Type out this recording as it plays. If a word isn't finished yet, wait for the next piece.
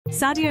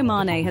Sadio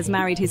Mane has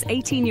married his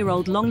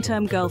 18-year-old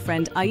long-term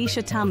girlfriend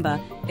Aisha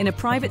Tamba in a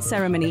private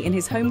ceremony in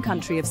his home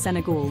country of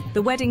Senegal.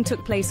 The wedding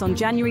took place on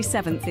January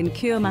 7th in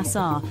Keur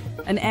Massar,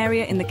 an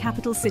area in the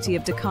capital city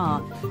of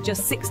Dakar,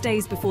 just 6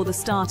 days before the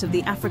start of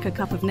the Africa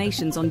Cup of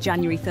Nations on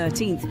January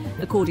 13th,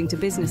 according to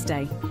Business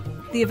Day.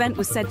 The event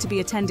was said to be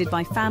attended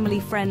by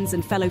family, friends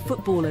and fellow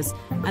footballers,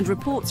 and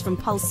reports from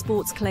Pulse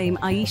Sports claim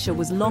Aisha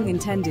was long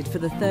intended for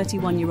the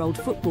 31-year-old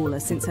footballer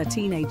since her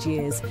teenage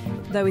years,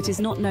 though it is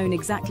not known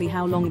exactly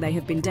how long they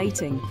have been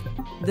dating.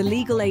 The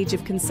legal age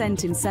of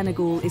consent in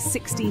Senegal is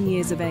 16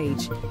 years of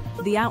age.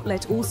 The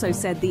outlet also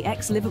said the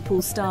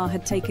ex-Liverpool star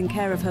had taken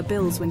care of her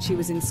bills when she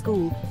was in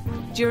school.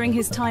 During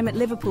his time at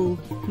Liverpool,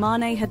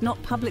 Mane had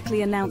not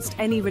publicly announced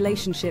any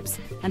relationships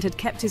and had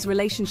kept his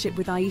relationship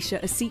with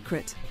Aisha a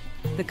secret.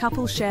 The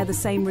couple share the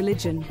same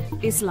religion,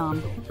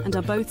 Islam, and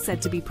are both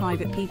said to be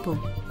private people.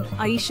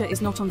 Aisha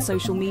is not on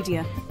social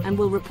media and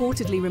will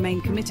reportedly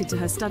remain committed to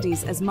her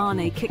studies as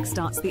Mane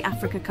kickstarts the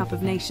Africa Cup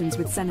of Nations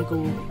with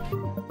Senegal.